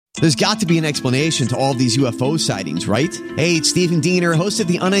There's got to be an explanation to all of these UFO sightings, right? Hey, it's Stephen Diener, host of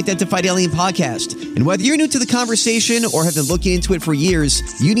the Unidentified Alien Podcast. And whether you're new to the conversation or have been looking into it for years,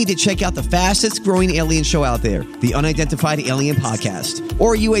 you need to check out the fastest growing alien show out there, the Unidentified Alien Podcast,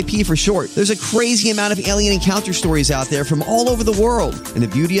 or UAP for short. There's a crazy amount of alien encounter stories out there from all over the world. And the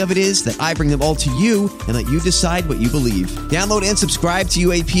beauty of it is that I bring them all to you and let you decide what you believe. Download and subscribe to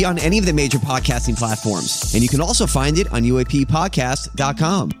UAP on any of the major podcasting platforms. And you can also find it on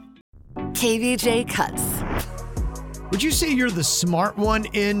UAPpodcast.com. KVJ Cuts. Would you say you're the smart one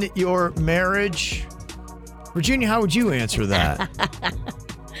in your marriage? Virginia, how would you answer that?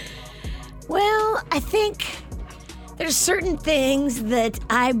 Well, I think there's certain things that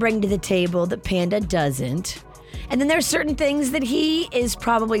I bring to the table that Panda doesn't. And then there's certain things that he is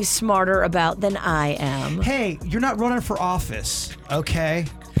probably smarter about than I am. Hey, you're not running for office, okay?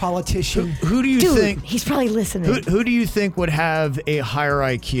 Politician. Who do you Dude, think? he's probably listening. Who do you think would have a higher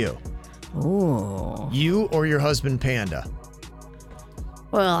IQ? Ooh. You or your husband, Panda?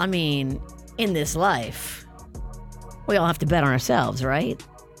 Well, I mean, in this life, we all have to bet on ourselves, right?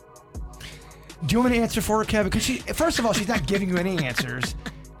 Do you want me to answer for her, Kevin? Because first of all, she's not giving you any answers.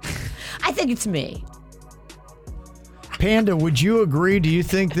 I think it's me. Panda, would you agree? Do you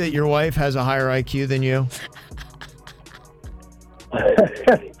think that your wife has a higher IQ than you?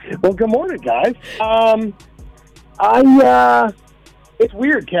 Well, good morning, guys. It's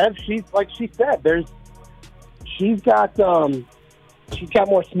weird, Kev. She's like she said. She's got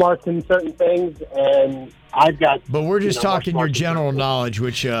more smarts in certain things, and I've got. But we're just talking your general knowledge,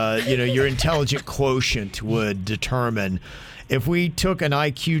 which your intelligent quotient would determine. If we took an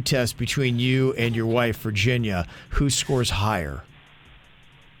IQ test between you and your wife, Virginia, who scores higher?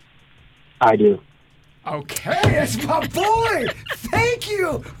 I do. Okay, that's my boy. Thank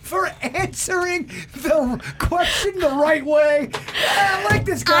you for answering the question the right way. I like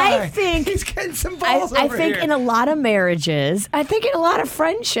this guy. I think he's getting some balls I over think here. in a lot of marriages, I think in a lot of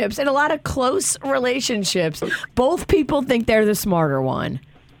friendships, in a lot of close relationships, both people think they're the smarter one.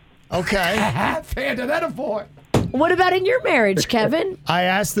 Okay. Panda, that a boy. What about in your marriage, Kevin? I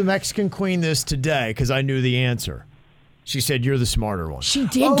asked the Mexican queen this today because I knew the answer. She said, "You're the smarter one." She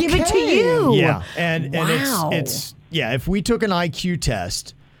did give it to you. Yeah, and Wow. it's if we took an IQ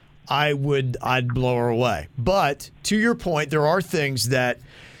test, I'd blow her away. But to your point, there are things that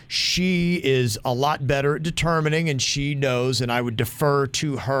she is a lot better at determining, and she knows, and I would defer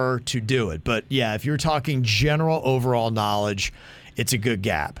to her to do it. But yeah, if you're talking general overall knowledge, it's a good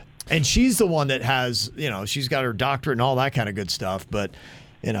gap. And she's the one that has, she's got her doctorate and all that kind of good stuff. But,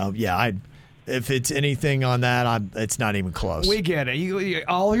 if it's anything on that, it's not even close. We get it.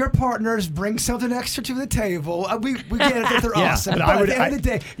 All your partners bring something extra to the table. We get it that they're awesome. But at the end of the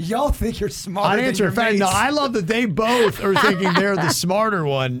day, y'all think you're smarter than your mates. No, I love that they both are thinking they're the smarter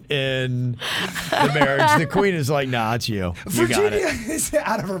one in the marriage. The queen is like, nah, it's you. You got Virginia it. is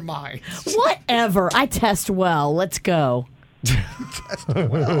out of her mind. Whatever. I test well. Let's go.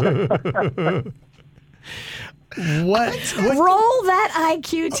 What? Roll that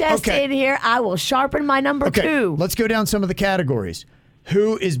IQ test in here. I will sharpen my number 2. Let's go down some of the categories.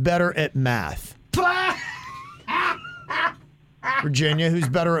 Who is better at math? Virginia, who's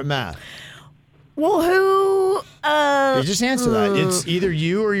better at math? Well, who? You just answer that. It's either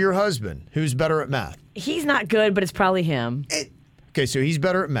you or your husband. Who's better at math? He's not good, but it's probably him. Okay, so he's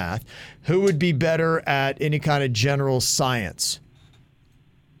better at math. Who would be better at any kind of general science?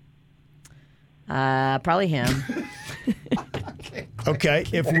 Probably him. Okay,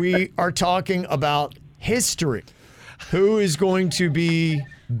 if we are talking about history, who is going to be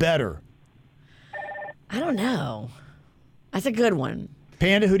better? I don't know. That's a good one.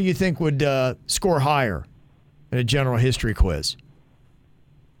 Panda, who do you think would score higher in a general history quiz?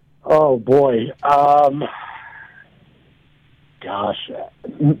 Oh boy. Gosh,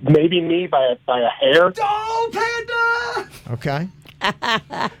 maybe me by a hair. Oh, Panda! Okay.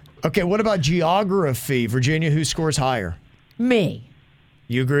 Okay, what about geography? Virginia, who scores higher? Me.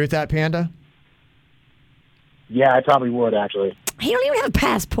 You agree with that, Panda? Yeah, I probably would, actually. He don't even have a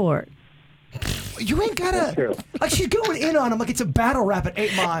passport. You ain't gotta. Like, she's going in on him like it's a battle rap at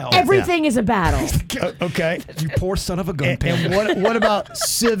 8 Mile. Everything is a battle. Okay. You poor son of a gun, And what about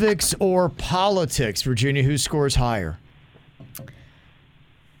civics or politics? Virginia, who scores higher?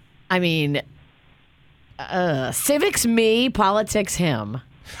 I mean, civics me, politics him.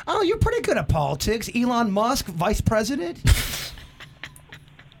 Oh, you're pretty good at politics. Elon Musk, vice president.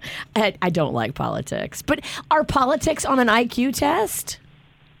 I don't like politics. But are politics on an IQ test?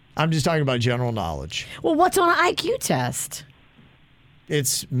 I'm just talking about general knowledge. Well, what's on an IQ test?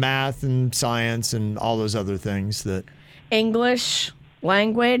 It's math and science and all those other things that... English.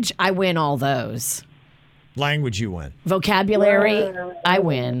 Language, I win all those. Language, you win. Vocabulary, I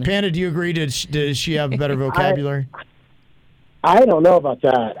win. Panda, do you agree? Does she have better vocabulary? I don't know about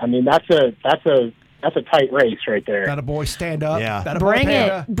that. I mean, that's a tight race right there. That a boy, stand up. Yeah. That a Bring boy,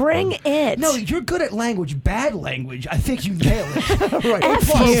 Panda. it. Bring it. No, you're good at language. Bad language. I think you nail it. Right.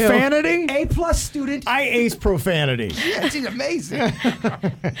 F A+. you. Profanity? A+ student. I ace profanity. Yeah, she's amazing.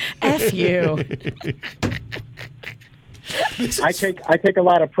 F you. I take a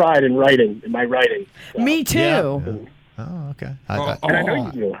lot of pride in my writing. So. Me too. Yeah. Oh, okay. And I know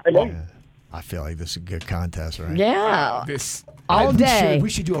you do. I know you. I feel like this is a good contest, right? Yeah. This All day. We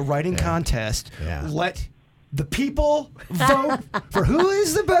should do a writing contest. Yeah. Let the people vote for who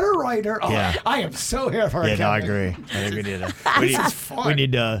is the better writer. Oh, Yeah. I am so here for it. Yeah, no, I agree. I think we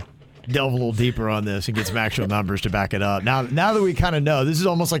need to delve a little deeper on this and get some actual numbers to back it up. Now that we kind of know, this is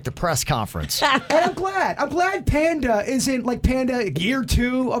almost like the press conference. And I'm glad Panda isn't like Panda year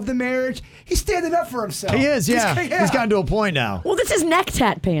 2 of the marriage. He's standing up for himself. He is, yeah. He's gotten to a point now. Well, this is neck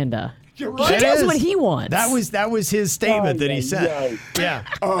tat Panda. You're He right. does what he wants. That was his statement that he said. Yeah.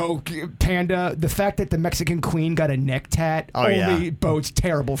 Oh, Panda, the fact that the Mexican queen got a neck tat only bodes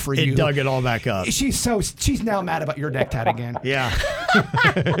terrible for you. It dug it all back up. She's now mad about your neck tat again. Yeah.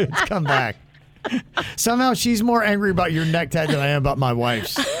 It's come back. Somehow she's more angry about your neck tat than I am about my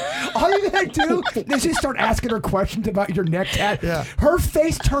wife's. All you gotta do is just start asking her questions about your neck tat. Yeah. Her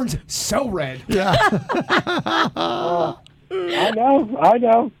face turns so red. Yeah. I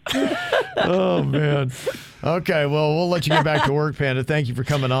know. Oh, man. Okay, well, we'll let you get back to work, Panda. Thank you for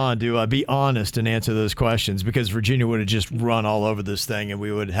coming on to be honest and answer those questions, because Virginia would have just run all over this thing and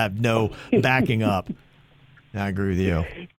we would have no backing up. I agree with you.